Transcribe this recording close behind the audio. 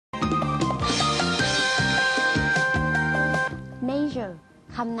nature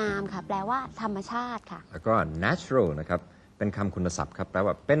คำนามค่ะแปลว่าธรรมชาติค่ะแล้วก็ natural นะครับเป็นคำคุณศัพท์ครับแปล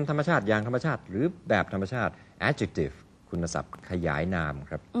ว่าเป็นธรรมชาติอย่างธรรมชาติหรือแบบธรรมชาติ adjective คุณศัพท์ขยายนาม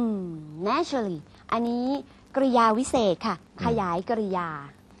ครับnaturally อันนี้กริยาวิเศษค่ะขยายกริยา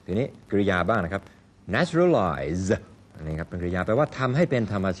ทีนี้กริยาบ้างนะครับ naturalize อันนี้ครับเป็นกริยาแปลว่าทำให้เป็น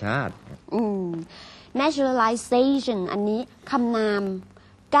ธรรมชาติ naturalization อันนี้คำนาม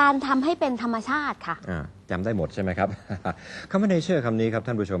การทำให้เป็นธรรมชาติค่ะจำได้หมดใช่ไหมครับ คำว่า nature คำนี้ครับ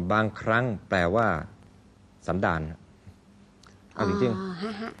ท่านผู้ชมบางครั้งแปลว่าสันดานเอาจริง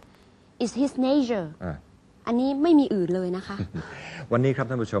ๆ is his nature อันนี้ไม่มีอื่นเลยนะคะ วันนี้ครับ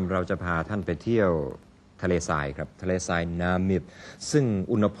ท่านผู้ชมเราจะพาท่านไปเที่ยวทะเลทรายครับทะเลทรายนามิบซึ่ง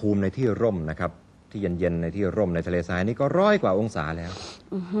อุณหภูมิในที่ร่มนะครับที่เย็นๆในที่ร่มในทะเลทรายนี่ก็100 กว่าองศาแล้ว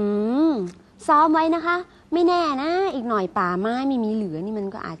ซ้อมไว้นะคะไม่แน่นะอีกหน่อยป่าไม้ไม่มีเหลือนี่มัน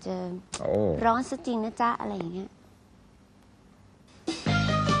ก็อาจจะร้อนซะจริงนะจ๊ะอะไรอย่างเงี้ย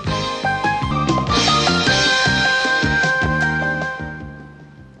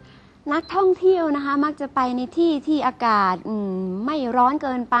นักท่องเที่ยวนะคะมักจะไปในที่ที่อากาศไม่ร้อนเ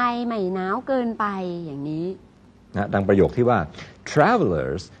กินไปไม่หนาวเกินไปอย่างนี้นะดังประโยคที่ว่า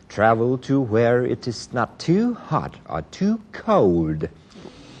travelers travel to where it is not too hot or too cold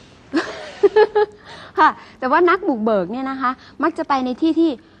ค่ะแต่ว่านักบุกเบิกเนี่ยนะคะมักจะไปในที่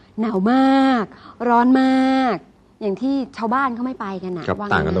ที่หนาวมากร้อนมากอย่างที่ชาวบ้านเขาไม่ไปกันนะ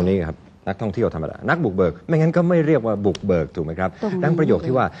ต่างกันตรงนี้ครับนักท่องเที่ยวธรรมดานักบุกเบิกไม่งั้นก็ไม่เรียกว่าบุกเบิกถูกไหมครับดังประโยค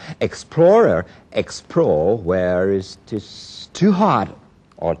ที่ว่า explorer explore where it is too hot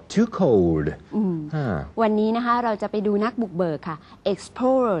or too cold วันนี้นะคะเราจะไปดูนักบุกเบิกค่ะ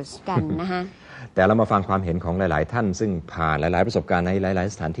explorers กันนะคะแต่เรามาฟังความเห็นของหลายๆท่านซึ่งผ่านหลายๆประสบการณ์ในหลาย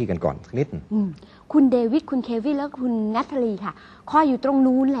ๆสถานที่กันก่อนนิดคุณเดวิดคุณเควินและคุณนัทธาลีค่ะคอยอยู่ตรง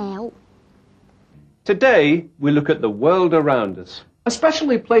นู้นแล้ว Today we look at the world around us,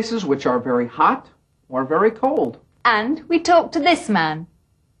 especially places which are very hot or very cold. And we talk to this man,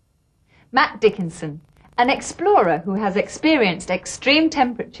 Matt Dickinson, an explorer who has experienced extreme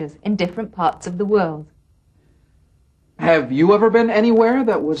temperatures in different parts of the world. Have you ever been anywhere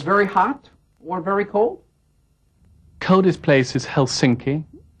that was very hot or very cold? Coldest place is Helsinki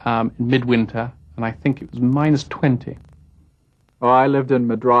in midwinter, and I think it was -20. Oh, I lived in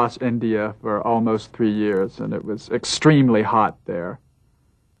Madras, India for almost 3 years, and it was extremely hot there.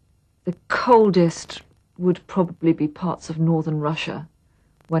 The coldest would probably be parts of northern Russia,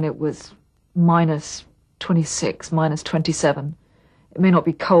 when it was -26, -27. It may not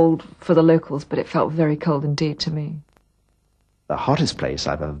be cold for the locals, but it felt very cold indeed to me. The hottest place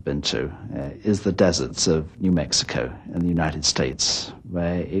I've ever been to is the deserts of New Mexico in the United States,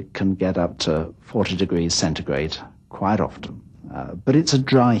 where it can get up to 40 degrees centigrade quite often. But it's a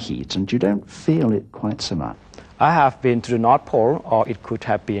dry heat, and you don't feel it quite so much. I have been to the North Pole, or it could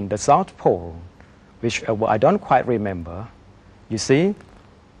have been the South Pole, which I don't quite remember. You see,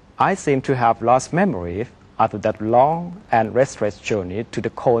 I seem to have lost memory after that long and restless journey to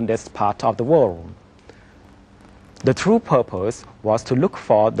the coldest part of the world. The true purpose was to look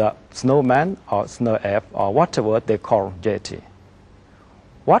for the snowman or snow elf or whatever they call Yeti.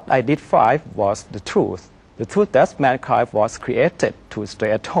 What I did find was the truth that mankind was created to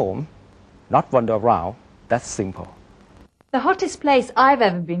stay at home, not wander around. That's simple. The hottest place I've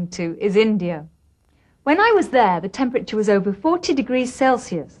ever been to is India. When I was there, the temperature was over 40 degrees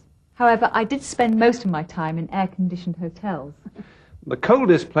Celsius. However, I did spend most of my time in air-conditioned hotels. The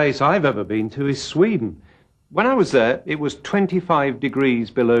coldest place I've ever been to is Sweden. When I was there, it was 25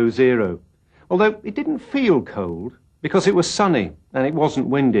 degrees below zero, although it didn't feel cold because it was sunny and it wasn't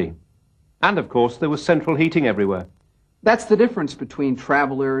windy. And, of course, there was central heating everywhere. That's the difference between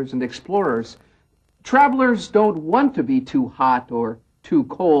travelers and explorers. Travelers don't want to be too hot or too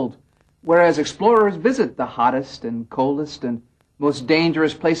cold, whereas explorers visit the hottest and coldest and most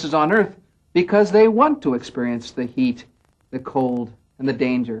dangerous places on Earth because they want to experience the heat, the cold, and the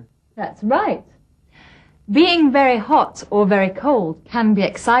danger. That's right. Being very hot or very cold can be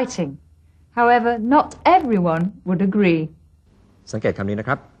exciting. However, not everyone would agree. สังเกตคำนี้นะ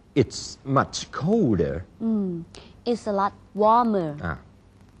ครับ It's much colder. It's a lot warmer.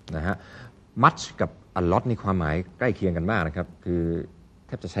 นะฮะ much กับ a lot นี่ความหมายใกล้เคียงกันมากนะครับคือแท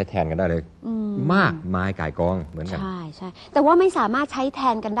บจะใช้แทนกันได้เลยมากมายก่ายกองเหมือนกันใช่แต่ว่าไม่สามารถใช้แท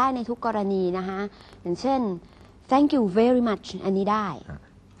นกันได้ในทุกกรณีนะคะอย่างเช่น thank you very much อันนี้ได้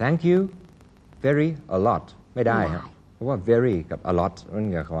thank you very a lot ไม่ได้ครับเพราะว่า very กับ a lot มัน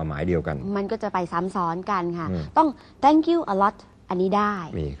คือความหมายเดียวกันมันก็จะไปซ้ำซ้อนกันค่ะต้อง thank you a lot อันนี้ได้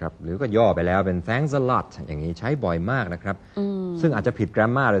มีครับหรือก็ย่อไปแล้วเป็น thanks a lot อย่างนี้ใช้บ่อยมากนะครับซึ่งอาจจะผิด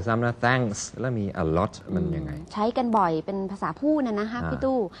grammar เลยซ้ำนะ thanks แล้วมี a lot มันยังไง ใช้กันบ่อยเป็นภาษาพูดนะคะพี่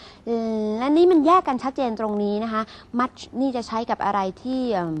ตู้และนี่มันแยกกันชัดเจนตรงนี้นะคะ much นี่จะใช้กับอะไรที่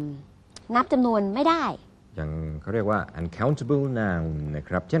นับจำนวนไม่ได้ อย่างเขาเรียกว่า uncountable noun นะค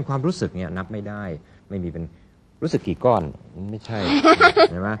รับเช่นความรู้สึกเนี่ยนับไม่ได้ไม่มีเป็นรู้สึกกี่ก้อนไม่ใช่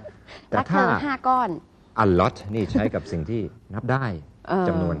ใช่ไหมแต่ถ้า 5 ก้อน a lot นี่ใช้กับสิ่งที่นับได้จ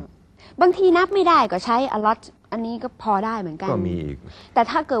ำนวน บางทีนับไม่ได้ก็ใช้ a lot อันนี้ก็พอได้เหมือนกัน ก็มีอีก แต่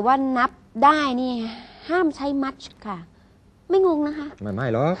ถ้าเกิดว่านับได้นี่ห้ามใช้ much ค่ะ ไม่งงนะคะ ไม่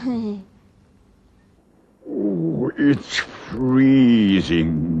หรอก Oh, it's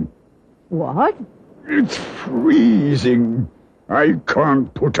freezing. What? It's freezing. I can't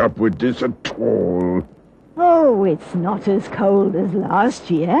put up with this at all. Oh, it's not as cold as last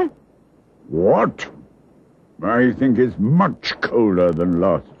year. What? I think it's much colder than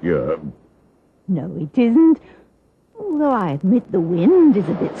last year. No, it isn't. Although I admit the wind is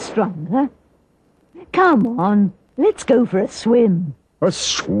a bit stronger. Come on, let's go for a swim. A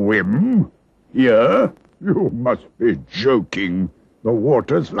swim? Here? You must be joking. The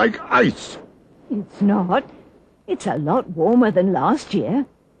water's like ice. It's not. It's a lot warmer than last year.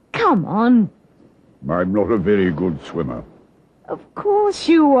 Come on. I'm not a very good swimmer. Of course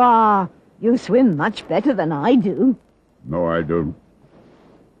you are. You swim much better than I do. No, I don't.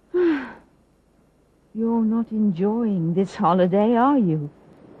 You're not enjoying this holiday, are you?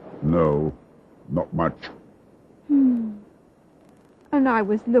 No, not much. And I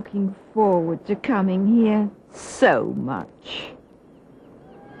was looking forward to coming here so much.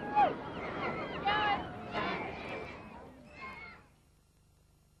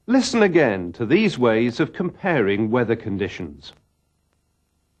 Listen again to these ways of comparing weather conditions.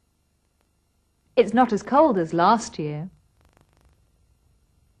 It's not as cold as last year.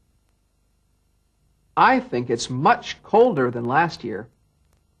 I think it's much colder than last year.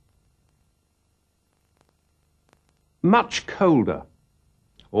 Much colder.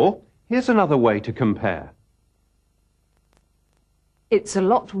 Or here's another way to compare. It's a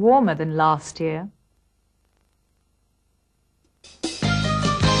lot warmer than last year.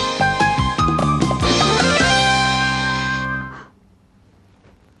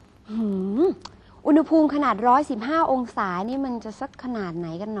 อุณหภูมิขนาด115 องศานี่มันจะสักขนาดไหน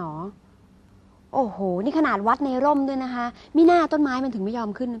กันหนอ โอ้โห นี่ขนาดวัดในร่มด้วยนะคะมิน่าต้นไม้มันถึงไม่ยอม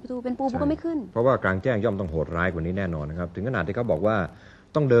ขึ้นนะพี่ตูเป็นปูก็ไม่ขึ้น เพราะว่ากลางแจ้งย่อมต้องโหดร้ายกว่านี้แน่นอนนะครับถึงขนาดที่เขาบอกว่า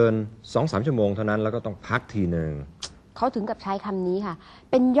ต้องเดิน 2-3 ชั่วโมงเท่านั้นแล้วก็ต้องพักทีหนึ่งเขาถึงกับใช้คำนี้ค่ะ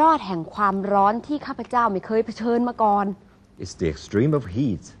เป็นยอดแห่งความร้อนที่ข้าพเจ้าไม่เคยเผชิญมาก่อน It's the extreme of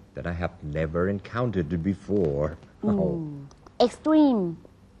heat that I have never encountered before. Extreme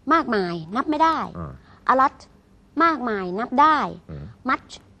มากมายนับไม่ได้ A lot มากมายนับได้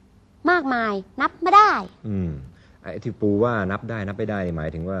Much มากมายนับไม่ได้ไอ้ที่ปูว่านับได้นับไม่ได้หมาย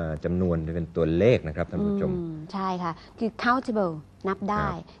ถึงว่าจำนวนเป็นตัวเลขนะครับท่านผู้ชมใช่ค่ะคือ countable นับได้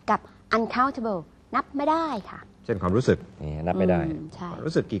กับ uncountable นับไม่ได้ค่ะเช่นความรู้สึกนี่นับไม่ได้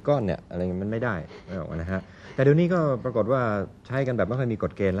รู้สึกกี่ก้อนเนี่ยอะไรมันไม่ได้ไม่ออกนะฮะแต่เดี๋ยวนี้ก็ปรากฏว่าใช้กันแบบไม่ค่อยมีก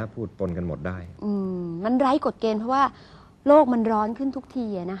ฎเกณฑ์แล้วพูดปนกันหมดได้มันไร้กฎเกณฑ์เพราะว่าโลกมันร้อนขึ้นทุกที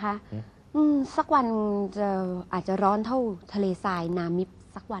นะคะสักวันอาจจะร้อนเท่าทะเลทรายนามิบ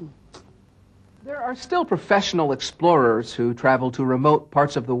สักวัน There are still professional explorers who travel to remote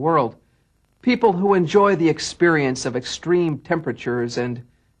parts of the world, people who enjoy the experience of extreme temperatures and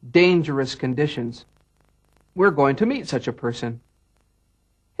dangerous conditions. We're going to meet such a person.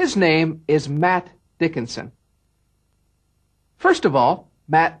 His name is Matt Dickinson. First of all,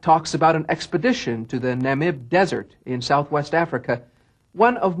 Matt talks about an expedition to the Namib Desert in southwest Africa,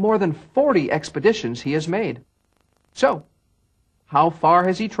 one of more than 40 expeditions he has made. So, how far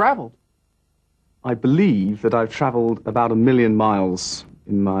has he traveled? I believe that I've traveled about 1 million miles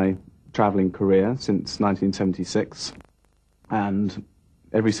in my traveling career since 1976, and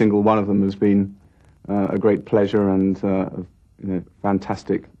every single one of them has been a great pleasure and of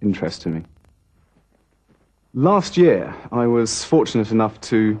fantastic interest to me. Last year, I was fortunate enough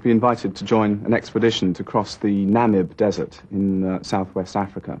to be invited to join an expedition to cross the Namib Desert in southwest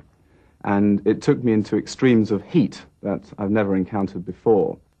Africa, and it took me into extremes of heat that I've never encountered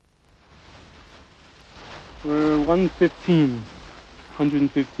before. We're 115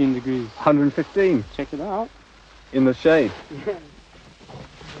 degrees. 115? Check it out. In the shade.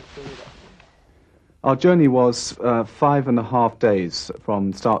 Our journey was 5.5 days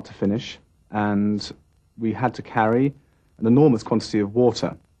from start to finish, and we had to carry an enormous quantity of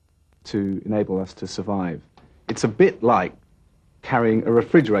water to enable us to survive. It's a bit like carrying a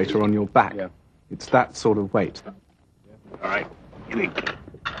refrigerator on your back. Yeah. It's that sort of weight. All right.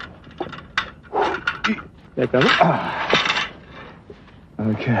 There goes.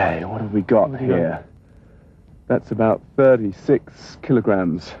 Okay, what have we got here? That's about 36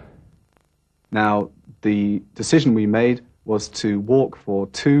 kilograms. Now, the decision we made was to walk for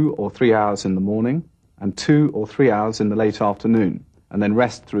 2 or 3 hours in the morning and 2 or 3 hours in the late afternoon, and then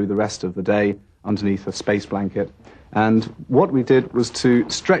rest through the rest of the day underneath a space blanket. And what we did was to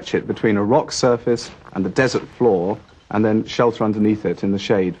stretch it between a rock surface and the desert floor, and then shelter underneath it in the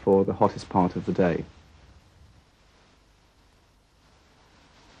shade for the hottest part of the day.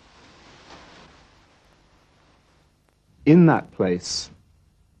 In that place,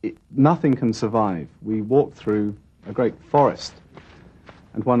 nothing can survive. We walk through a great forest,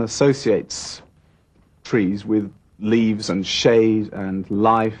 and one associates trees with leaves and shade and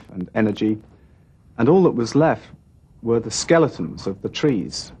life and energy, and all that was left were the skeletons of the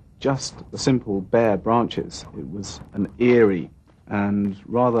trees, just the simple bare branches. It was an eerie and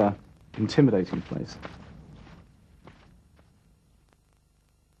rather intimidating place.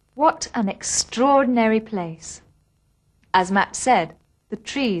 What an extraordinary place. As Matt said, the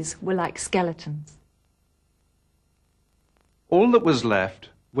trees were like skeletons. All that was left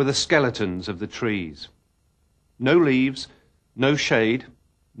were the skeletons of the trees. No leaves, no shade,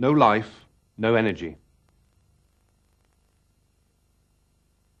 no life, no energy.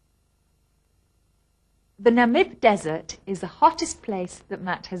 The Namib Desert is the hottest place that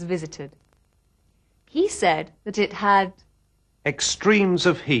Matt has visited. He said that it had extremes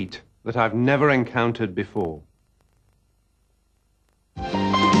of heat that I've never encountered before.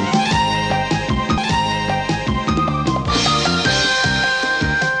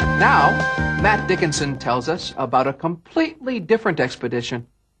 Now, Matt Dickinson tells us about a completely different expedition,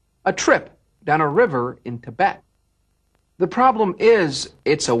 a trip down a river in Tibet. The problem is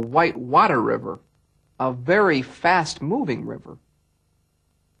it's a white water river, a very fast-moving river.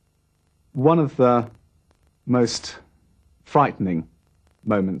 One of the most frightening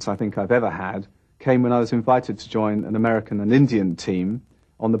moments I think I've ever had came when I was invited to join an American and Indian team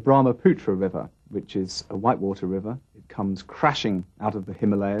on the Brahmaputra River, which is a whitewater river. It comes crashing out of the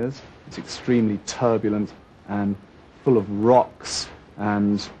Himalayas. It's extremely turbulent and full of rocks,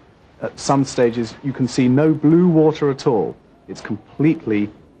 and at some stages you can see no blue water at all. It's completely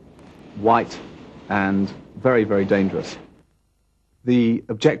white and very, very dangerous. The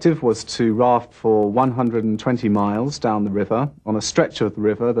objective was to raft for 120 miles down the river on a stretch of the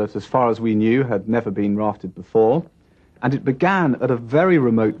river that, as far as we knew, had never been rafted before. And it began at a very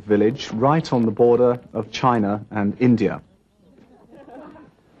remote village right on the border of China and India.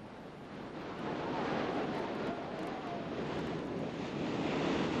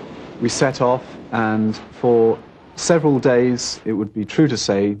 We set off, and for several days it would be true to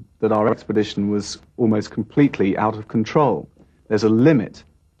say that our expedition was almost completely out of control. There's a limit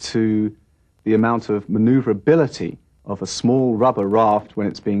to the amount of maneuverability of a small rubber raft when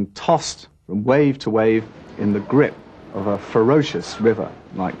it's being tossed from wave to wave in the grip of a ferocious river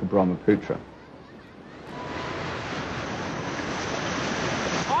like the Brahmaputra.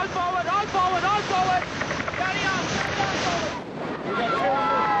 All forward, all forward, all forward! Carry on,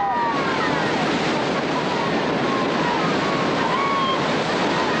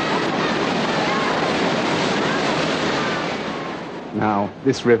 Now,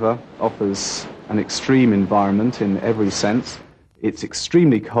 this river offers an extreme environment in every sense. It's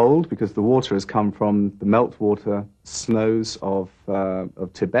extremely cold because the water has come from the meltwater snows of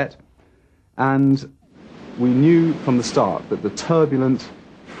Tibet. And we knew from the start that the turbulent,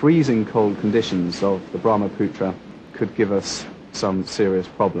 freezing cold conditions of the Brahmaputra could give us some serious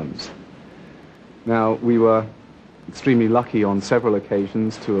problems. Now, we were extremely lucky on several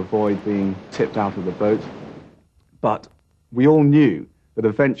occasions to avoid being tipped out of the boat, but we all knew that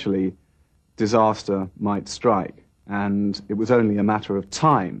eventually disaster might strike, and it was only a matter of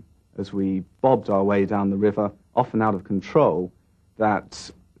time as we bobbed our way down the river, often out of control,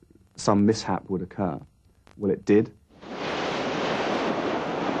 that some mishap would occur. Well, it did.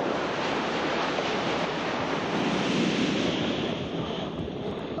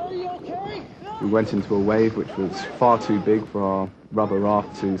 We went into a wave which was far too big for our rubber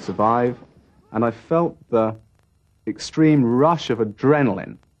raft to survive, and I felt the extreme rush of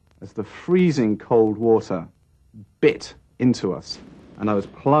adrenaline as the freezing cold water bit into us, and I was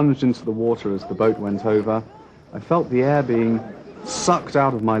plunged into the water as the boat went over. I felt the air being sucked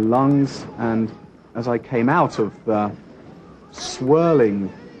out of my lungs, and as I came out of the swirling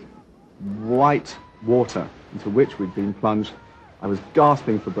white water into which we'd been plunged, I was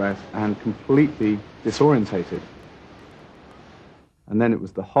gasping for breath and completely disorientated. And then it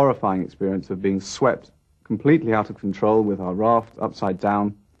was the horrifying experience of being swept completely out of control with our raft upside down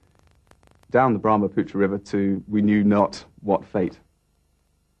the Brahmaputra River to we knew not what fate.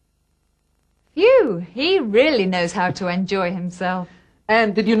 Phew, he really knows how to enjoy himself. And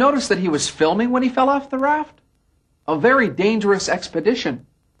did you notice that he was filming when he fell off the raft? A very dangerous expedition,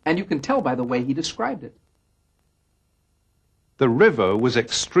 and you can tell by the way he described it. The river was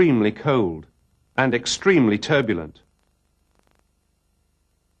extremely cold and extremely turbulent.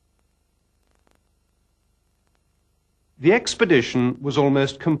 The expedition was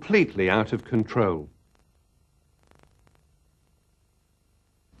almost completely out of control.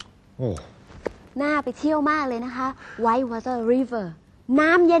 โอ้ น่าไปเที่ยวมากเลยนะคะ Whitewater River น้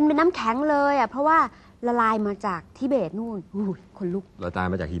ำเย็นเป็นน้ำแข็งเลยอ่ะเพราะว่าละลายมาจากทิเบตนู่นคนลุก เราตาย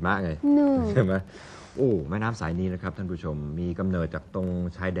มาจากหิมะไง นู่น ใช่ไหมโอ้แม่น้ำสายนี้นะครับท่านผู้ชมมีกำเนิดจากตรง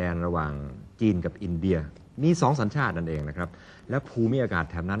ชายแดนระหว่างจีนกับอินเดีย มีสองสัญชาตินั่นเองนะครับ และภูมิอากาศ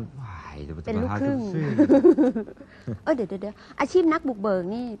แถบนั้นว้ายจะ เป็นลูกครึ่ง เดี๋ยวอาชีพนักบุกเบิก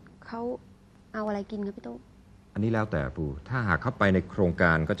นี่เขาเอาอะไรกินครับพี่ตุ๊ก อันนี้แล้วแต่ปูถ้าหากเข้าไปในโครงก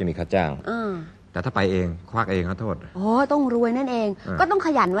ารก็จะมีค่าจ้าง แต่ถ้าไปเองควักเองขอโทษอ๋อต้องรวยนั่นเอง ก็ต้องข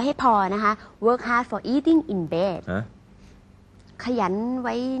ยันไว้ให้พอนะคะ work hard for eating in bed ขยันไ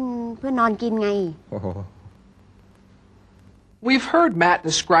ว้เพื่อนอนกินไง We've heard Matt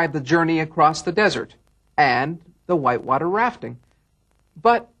describe the journey across the desert and the whitewater rafting.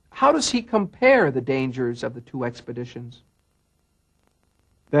 But how does he compare the dangers of the two expeditions?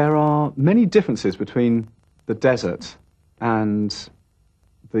 There are many differences between the desert and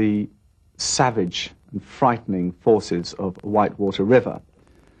the savage and frightening forces of Whitewater River.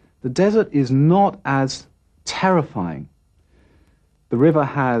 The desert is not as terrifying. The river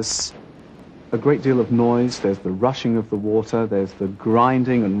has a great deal of noise. There's the rushing of the water. There's the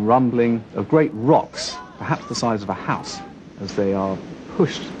grinding and rumbling of great rocks, perhaps the size of a house, as they are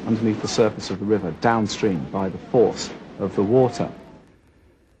pushed underneath the surface of the river downstream by the force of the water.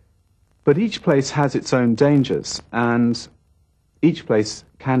 But each place has its own dangers, and each place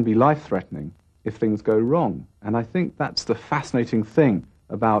can be life-threatening if things go wrong. And I think that's the fascinating thing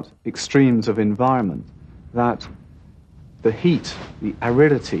about extremes of environment, that the heat, the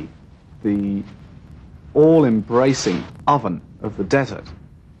aridity, the all-embracing oven of the desert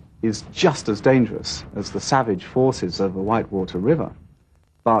is just as dangerous as the savage forces of the Whitewater River.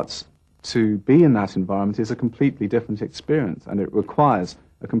 But to be in that environment is a completely different experience, and it requires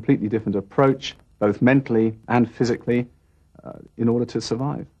a completely different approach, both mentally and physically, in order to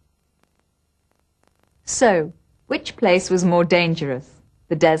survive. So, which place was more dangerous,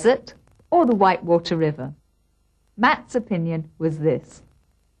 the desert or the Whitewater River? Matt's opinion was this.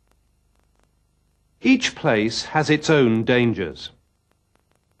 Each place has its own dangers.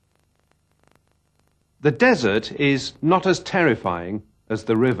 The desert is not as terrifying as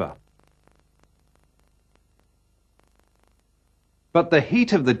the river. But the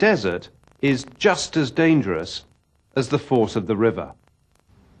heat of the desert is just as dangerous as the force of the river.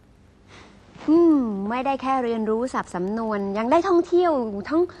 ไม่ได้แค่เรียนรู้ศัพท์สำนวนยังได้ท่องเที่ยว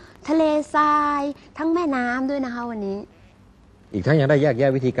ทั้งทะเลทรายทั้งแม่น้ำด้วยนะคะวันนี้ อีกทั้งยังได้แยกแย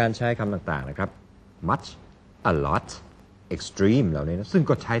ะวิธีการใช้คำต่างๆนะครับ much a lot extreme เหล่านี้นะซึ่ง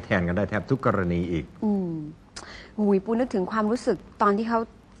ก็ใช้แทนกันได้แทบทุกกรณีอีกปูนึกถึงความรู้สึกตอนที่เขา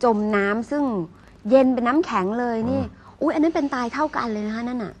จมน้ำซึ่งเย็นเป็นน้ำแข็งเลยนี่อันนั้นเป็นตายเท่ากันเลยนะคะ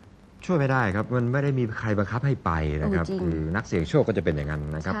นั่นน่ะช่วยไม่ได้ครับมันไม่ได้มีใครบังคับให้ไปนะครับคือนักเสี่ยงโชคก็จะเป็นอย่างนั้น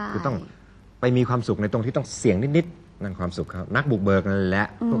นะครับคือต้องไปมีความสุขในตรงที่ต้องเสี่ยงนิดๆนั่นความสุขครับนักบุกเบิกนั่นแหละ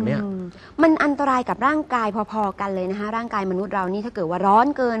พวกเนี้ยมันอันตรายกับร่างกายพอๆกันเลยนะคะร่างกายมนุษย์เรานี่ถ้าเกิดว่าร้อน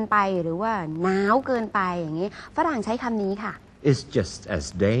เกินไปหรือว่าหนาวเกินไปอย่างนี้ฝรั่งใช้คำนี้ค่ะ It's just as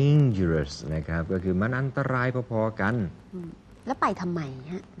dangerous นะครับก็คือมันอันตรายพอๆกันแล้วไปทำไม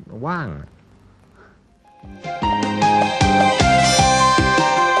ฮะว่าง